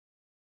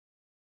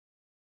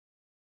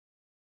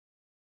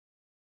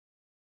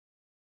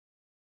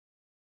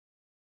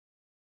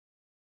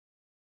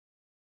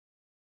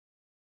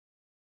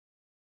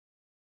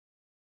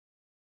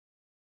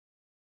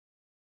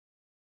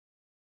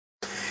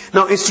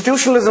Now,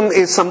 institutionalism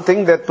is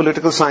something that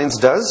political science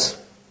does.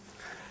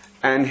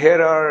 And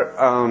here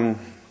are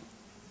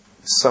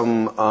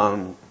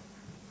some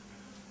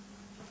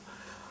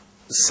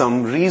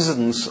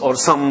reasons or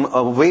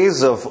some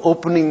ways of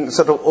opening,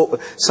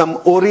 some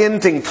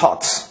orienting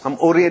thoughts.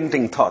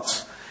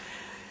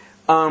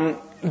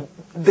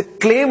 The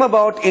claim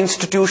about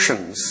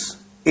institutions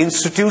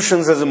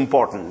as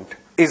important,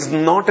 is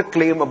not a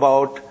claim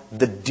about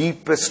the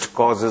deepest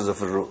causes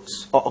of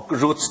roots, or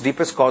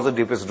deepest cause or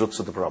deepest roots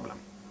of the problem.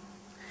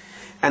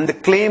 And the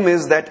claim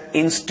is that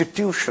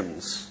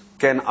institutions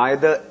can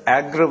either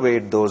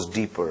aggravate those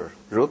deeper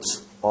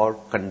roots or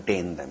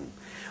contain them.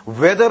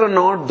 Whether or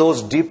not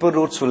those deeper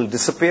roots will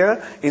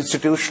disappear,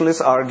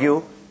 institutionalists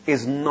argue,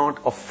 is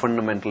not of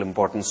fundamental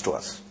importance to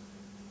us.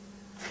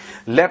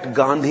 Let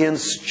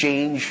Gandhians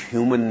change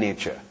human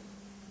nature,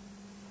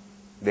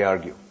 they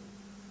argue.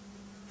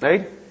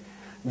 Right?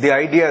 The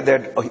idea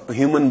that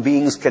human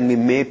beings can be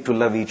made to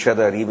love each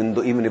other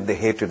even if they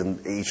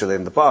hated each other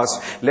in the past,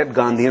 let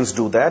Gandhians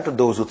do that,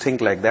 those who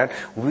think like that.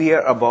 We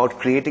are about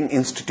creating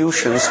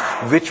institutions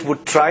which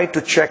would try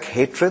to check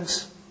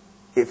hatreds,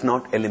 if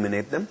not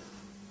eliminate them,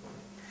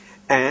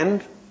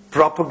 and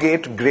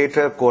propagate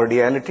greater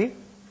cordiality,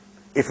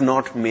 if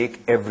not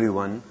make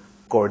everyone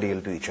cordial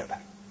to each other.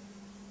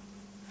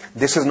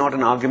 This is not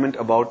an argument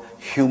about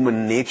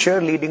human nature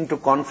leading to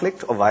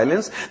conflict or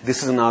violence.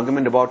 This is an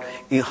argument about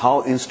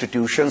how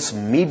institutions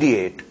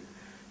mediate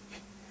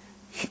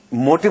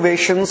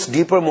motivations,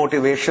 deeper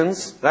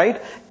motivations,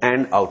 right,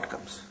 and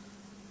outcomes.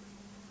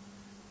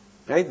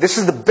 Right? This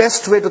is the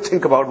best way to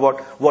think about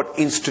what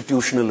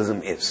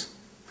institutionalism is.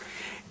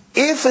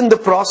 If in the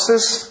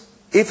process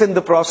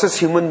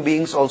human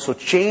beings also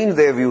change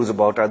their views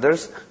about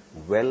others,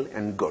 well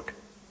and good.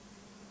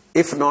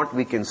 If not,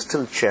 we can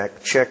still check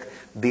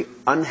the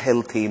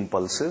unhealthy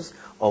impulses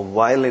or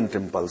violent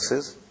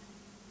impulses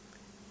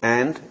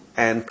and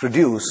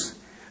produce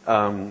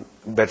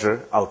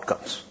better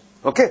outcomes.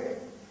 Okay?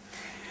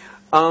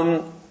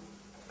 Now,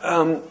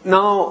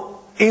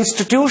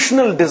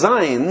 institutional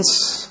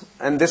designs,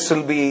 and this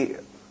will be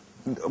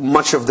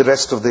much of the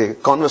rest of the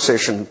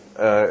conversation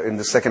in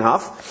the second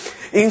half,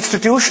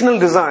 institutional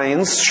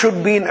designs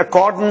should be in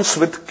accordance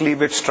with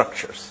cleavage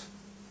structures.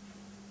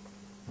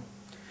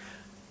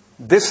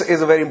 This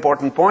is a very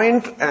important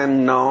point,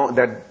 and now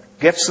that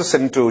gets us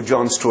into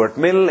John Stuart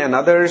Mill and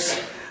others.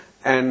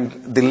 And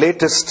the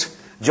latest,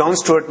 John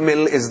Stuart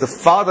Mill is the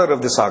father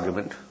of this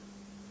argument.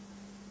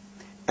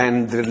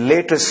 And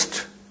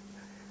the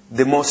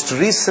most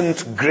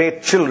recent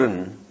great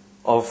children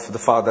of the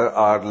father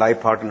are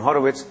Leiphart and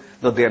Horowitz,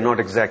 though they are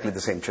not exactly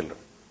the same children.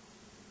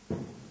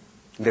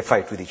 They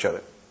fight with each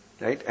other,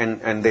 right?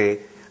 And they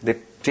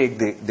take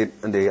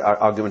the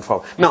argument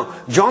forward. Now,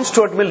 John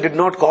Stuart Mill did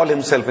not call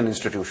himself an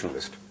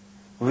institutionalist.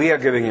 We are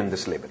giving him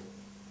this label.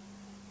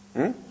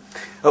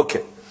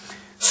 Okay.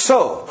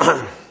 So,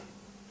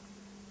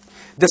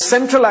 the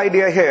central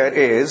idea here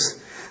is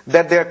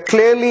that there are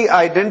clearly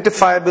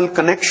identifiable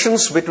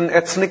connections between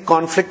ethnic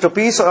conflict or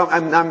peace.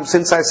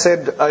 Since I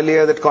said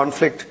earlier that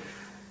conflict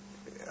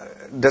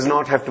does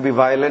not have to be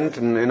violent,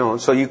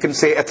 and, so you can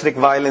say ethnic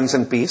violence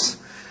and peace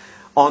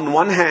on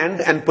one hand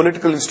and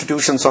political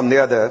institutions on the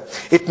other.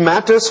 It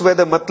matters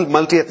whether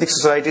multi-ethnic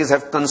societies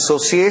have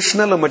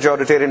consociational or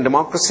majoritarian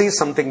democracy,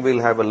 something we'll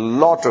have a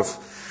lot of,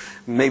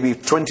 maybe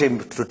 20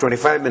 to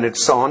 25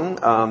 minutes on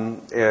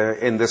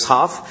in this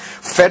half.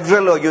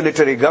 Federal or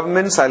unitary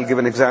governments, I'll give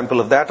an example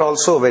of that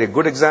also, a very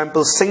good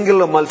example.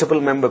 Single or multiple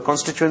member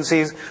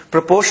constituencies,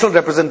 proportional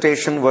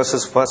representation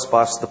versus first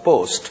past the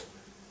post.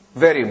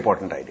 Very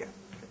important idea.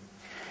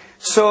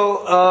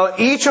 So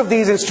each of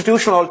these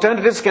institutional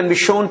alternatives can be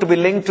shown to be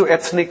linked to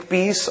ethnic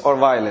peace or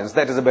violence.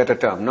 That is a better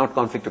term, not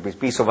conflict or peace,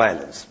 peace or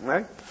violence.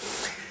 Right?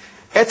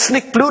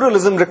 Ethnic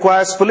pluralism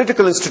requires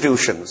political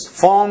institutions,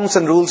 forms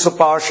and rules of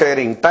power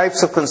sharing,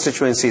 types of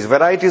constituencies,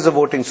 varieties of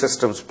voting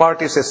systems,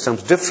 party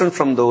systems different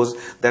from those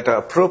that are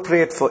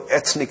appropriate for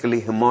ethnically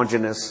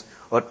homogeneous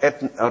or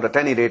at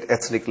any rate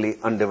ethnically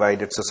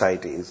undivided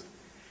societies.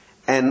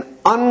 An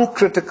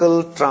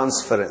uncritical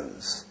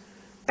transference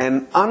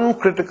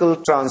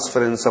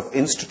of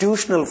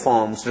institutional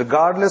forms,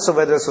 regardless of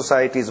whether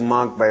society is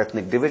marked by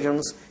ethnic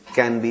divisions,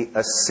 can be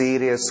a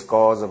serious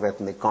cause of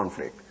ethnic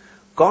conflict.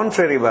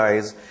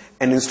 Contrariwise,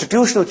 an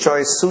institutional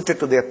choice suited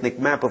to the ethnic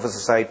map of a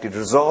society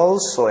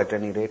resolves, so at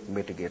any rate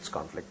mitigates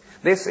conflict.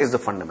 This is the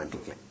fundamental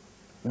claim.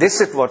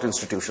 This is what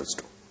institutions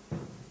do.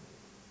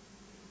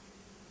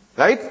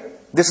 Right?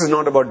 This is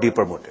not about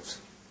deeper motives.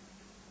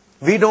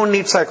 We don't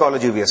need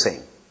psychology, we are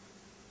saying.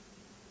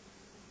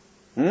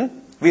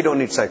 We don't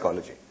need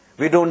psychology.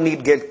 We don't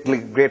need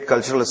great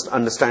cultural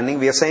understanding,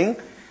 we are saying.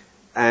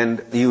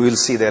 And you will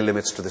see there are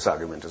limits to this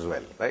argument as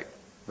well, right?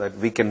 That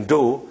we can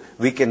deal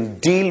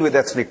with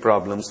ethnic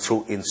problems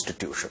through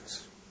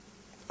institutions.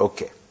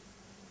 Okay.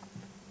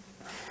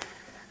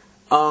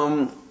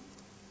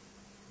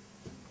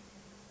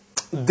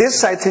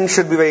 This, I think,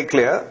 should be very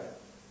clear.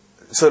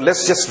 So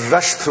let's just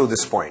rush through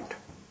this point.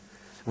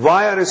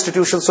 Why are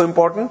institutions so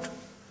important?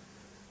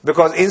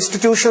 Because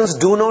institutions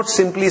do not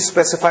simply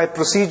specify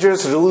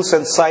procedures, rules,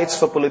 and sites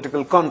for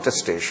political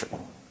contestation.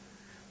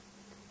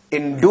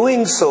 In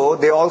doing so,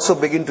 they also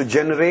begin to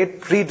generate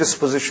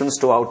predispositions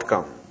to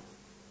outcome.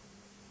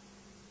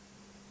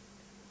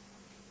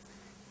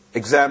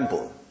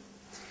 Example,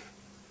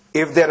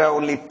 if there are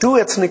only 2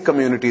 ethnic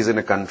communities in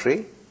a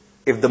country,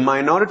 if the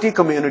minority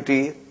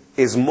community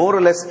is more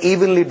or less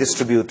evenly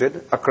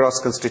distributed across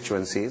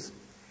constituencies,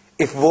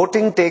 if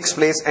voting takes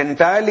place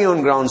entirely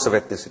on grounds of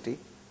ethnicity,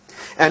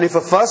 and if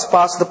a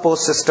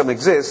first-past-the-post system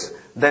exists,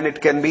 then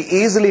it can be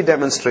easily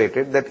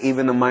demonstrated that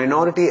even a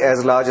minority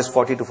as large as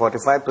 40 to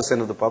 45%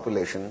 of the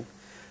population,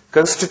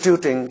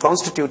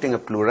 constituting a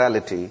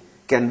plurality,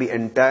 can be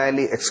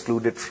entirely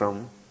excluded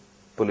from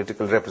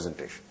political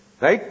representation.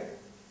 Right?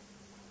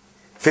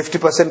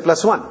 50%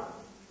 plus 1.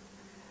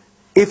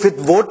 If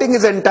voting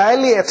is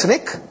entirely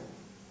ethnic,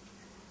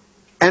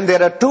 and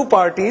there are 2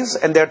 parties,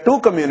 and there are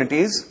 2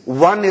 communities,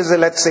 one is a,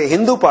 let's say,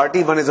 Hindu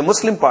party, one is a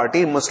Muslim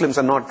party. Muslims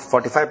are not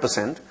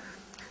 45%.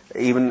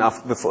 Even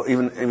before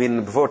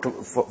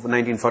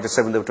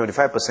 1947, they were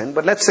 25%.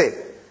 But let's say,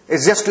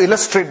 it's just to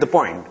illustrate the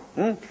point.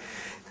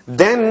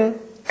 Then,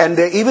 and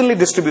they're evenly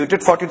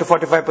distributed, 40 to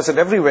 45%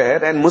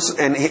 everywhere, and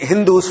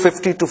Hindus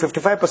 50 to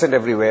 55%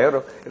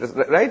 everywhere,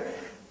 right?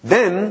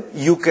 Then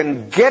you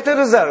can get a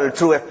result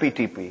through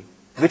FPTP,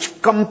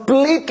 which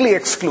completely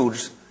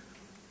excludes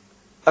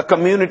a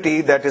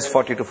community that is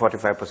 40 to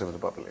 45% of the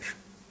population.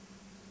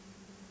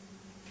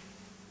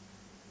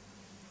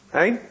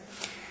 Right?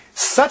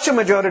 Such a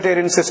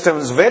majoritarian system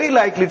is very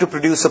likely to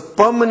produce a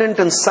permanent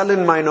and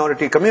sullen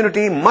minority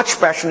community. Much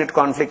passionate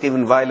conflict,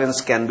 even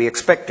violence, can be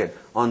expected.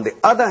 On the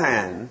other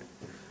hand,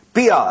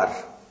 PR,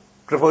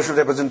 proportional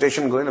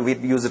representation, we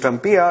use the term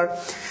PR,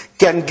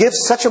 can give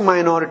such a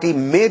minority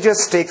major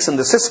stakes in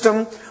the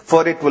system,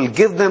 for it will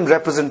give them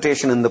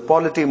representation in the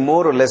polity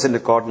more or less in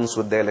accordance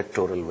with their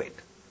electoral weight.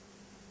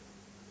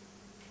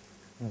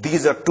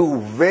 These are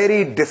 2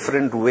 very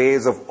different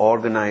ways of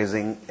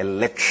organizing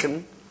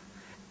elections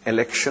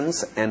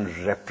and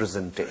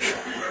representation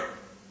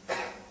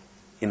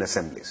in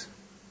assemblies.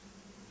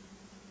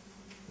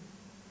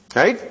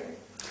 Right?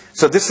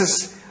 So this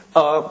is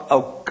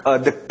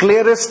the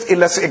clearest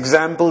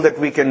example that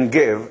we can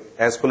give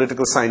as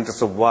political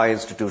scientists of why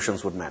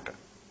institutions would matter.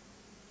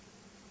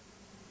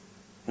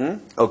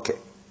 Okay.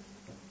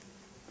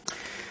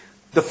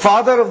 The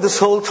father of this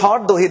whole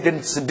thought, though he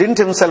didn't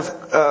himself,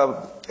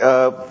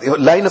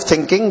 line of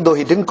thinking, though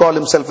he didn't call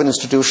himself an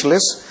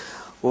institutionalist,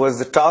 was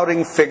the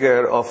towering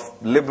figure of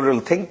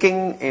liberal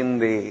thinking in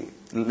the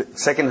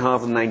second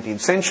half of the 19th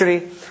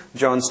century,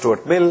 John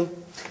Stuart Mill.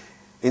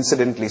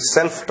 Incidentally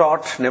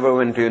self-taught, never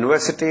went to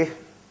university.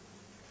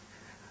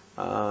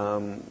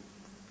 A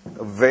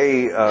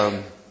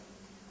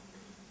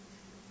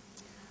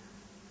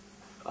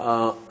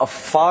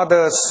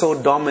father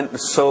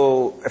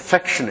so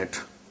affectionate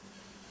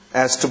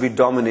as to be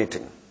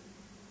dominating,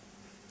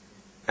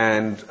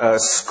 and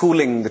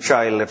schooling the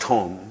child at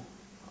home,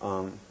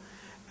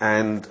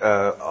 and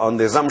on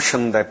the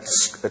assumption that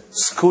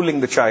schooling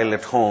the child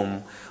at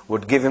home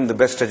would give him the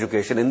best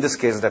education. In this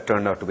case, that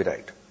turned out to be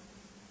right.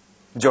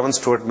 John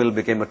Stuart Mill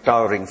became a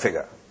towering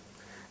figure.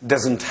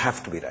 Doesn't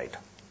have to be right.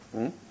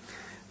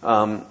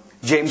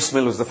 James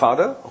Mill was the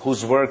father,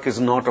 whose work is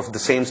not of the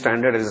same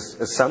standard as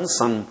his son.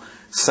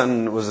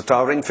 Son was a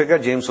towering figure.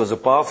 James was a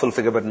powerful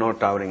figure, but not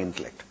towering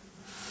intellect.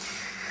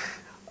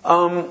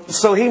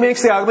 So he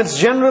makes the argument, it's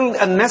general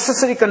and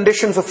necessary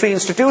condition for free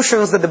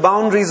institutions that the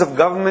boundaries of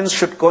governments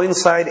should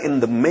coincide in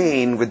the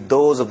main with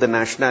those of the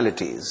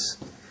nationalities.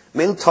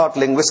 Mill thought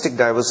linguistic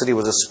diversity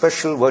was a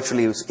special,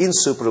 virtually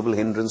insuperable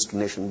hindrance to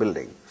nation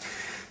building.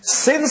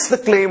 Since the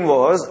claim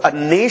was a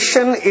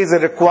nation is a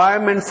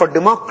requirement for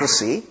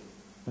democracy,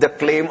 the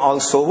claim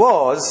also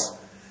was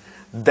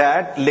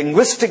that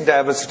linguistic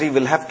diversity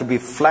will have to be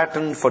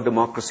flattened for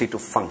democracy to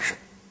function.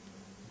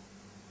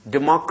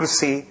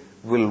 Democracy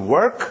will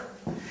work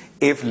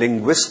if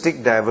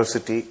linguistic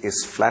diversity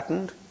is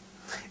flattened.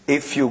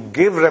 If you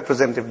give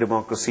representative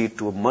democracy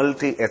to a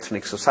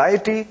multi-ethnic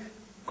society,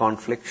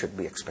 conflict should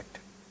be expected.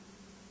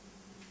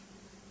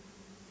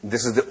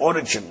 This is the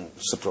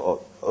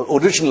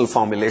original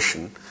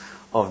formulation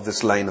of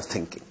this line of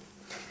thinking.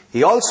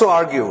 He also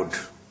argued,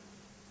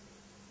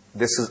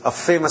 this is a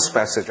famous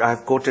passage, I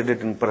have quoted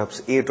it in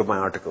perhaps 8 of my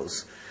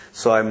articles,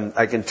 so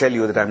I can tell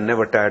you that I'm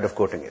never tired of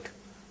quoting it.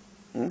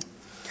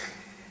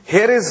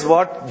 Here is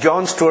what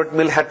John Stuart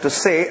Mill had to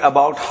say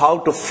about how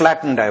to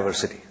flatten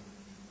diversity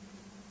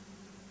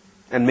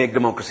and make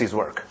democracies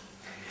work.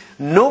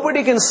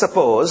 Nobody can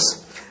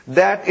suppose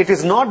that it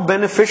is not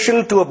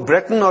beneficial to a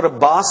Breton or a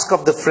Basque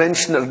of the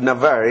French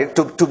Navarre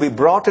to be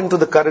brought into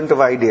the current of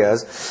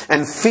ideas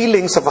and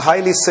feelings of a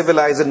highly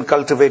civilized and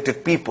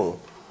cultivated people.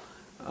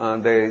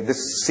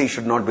 This C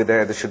should not be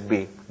there, there should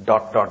be ...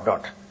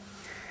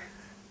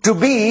 To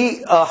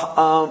be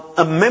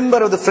a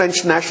member of the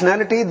French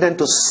nationality, then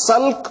to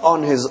sulk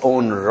on his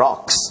own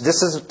rocks.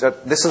 This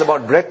is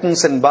about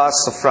Bretons and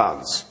Basques of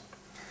France.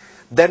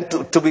 Then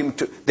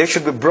they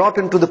should be brought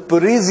into the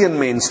Parisian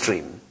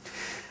mainstream.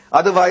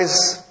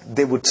 Otherwise,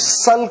 they would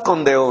sulk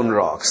on their own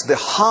rocks, the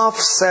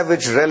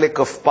half-savage relic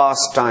of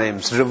past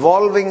times,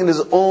 revolving in his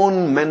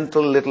own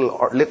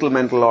little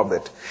mental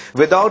orbit,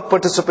 without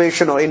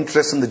participation or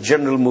interest in the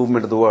general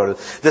movement of the world.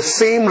 The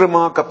same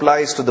remark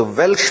applies to the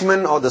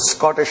Welshman or the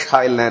Scottish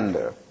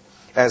Highlander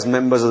as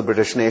members of the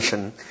British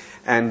nation.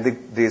 And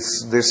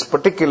this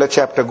particular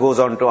chapter goes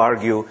on to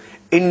argue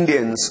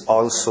Indians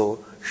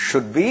also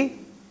should be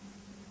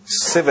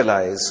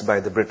civilized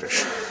by the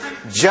British.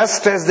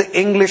 Just as the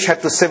English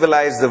had to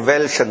civilize the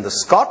Welsh and the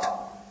Scot,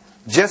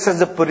 just as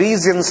the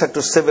Parisians had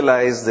to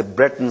civilize the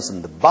Bretons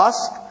and the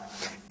Basque,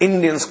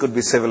 Indians could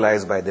be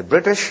civilized by the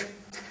British.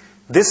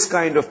 This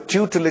kind of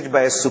tutelage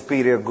by a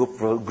superior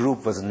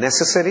group was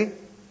necessary.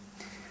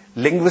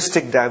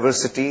 Linguistic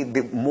diversity,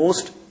 the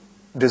most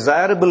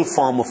desirable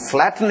form of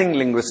flattening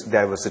linguistic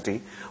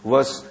diversity,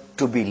 was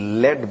to be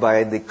led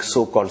by the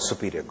so-called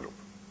superior group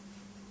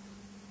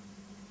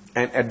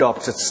and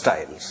adopt its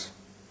styles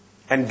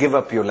and give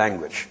up your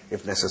language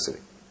if necessary.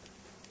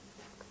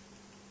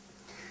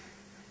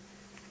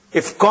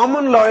 If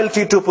common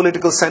loyalty to a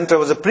political center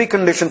was a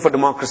precondition for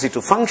democracy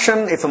to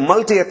function, if a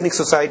multi-ethnic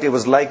society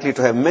was likely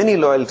to have many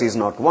loyalties,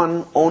 not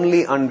one,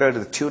 only under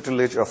the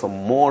tutelage of a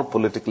more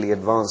politically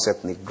advanced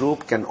ethnic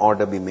group can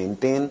order be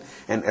maintained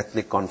and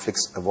ethnic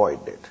conflicts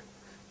avoided.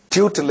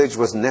 Tutelage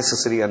was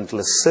necessary until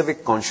a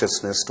civic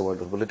consciousness toward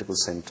the political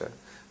center,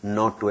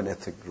 not to an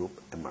ethnic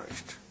group,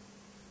 emerged.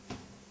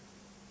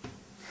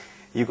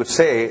 You could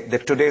say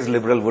that today's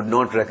liberal would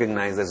not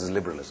recognize this as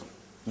liberalism.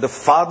 The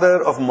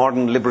father of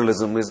modern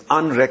liberalism is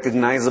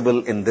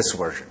unrecognizable in this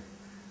version.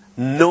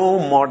 No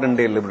modern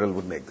day liberal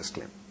would make this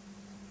claim.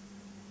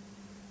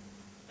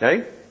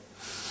 Right?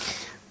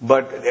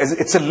 But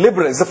it's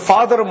the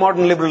father of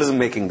modern liberalism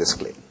making this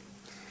claim.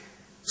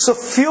 So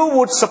few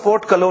would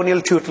support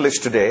colonial tutelage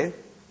today,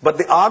 but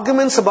the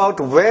arguments about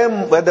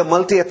whether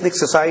multi-ethnic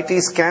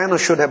societies can or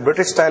should have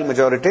British-style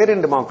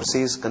majoritarian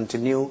democracies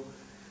continue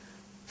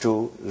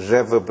to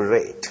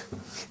reverberate.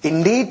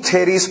 Indeed,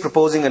 theories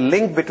proposing a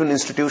link between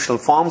institutional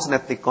forms and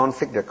ethnic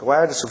conflict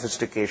required a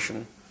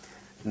sophistication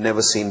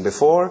never seen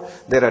before.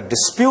 There are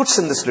disputes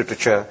in this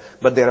literature,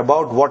 but they're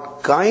about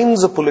what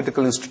kinds of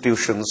political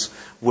institutions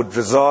would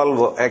resolve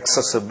or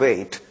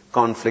exacerbate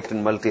conflict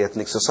in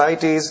multi-ethnic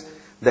societies.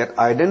 That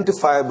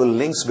identifiable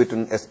links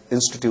between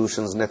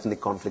institutions and ethnic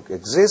conflict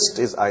exist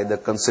is either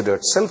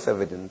considered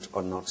self-evident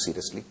or not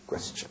seriously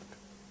questioned.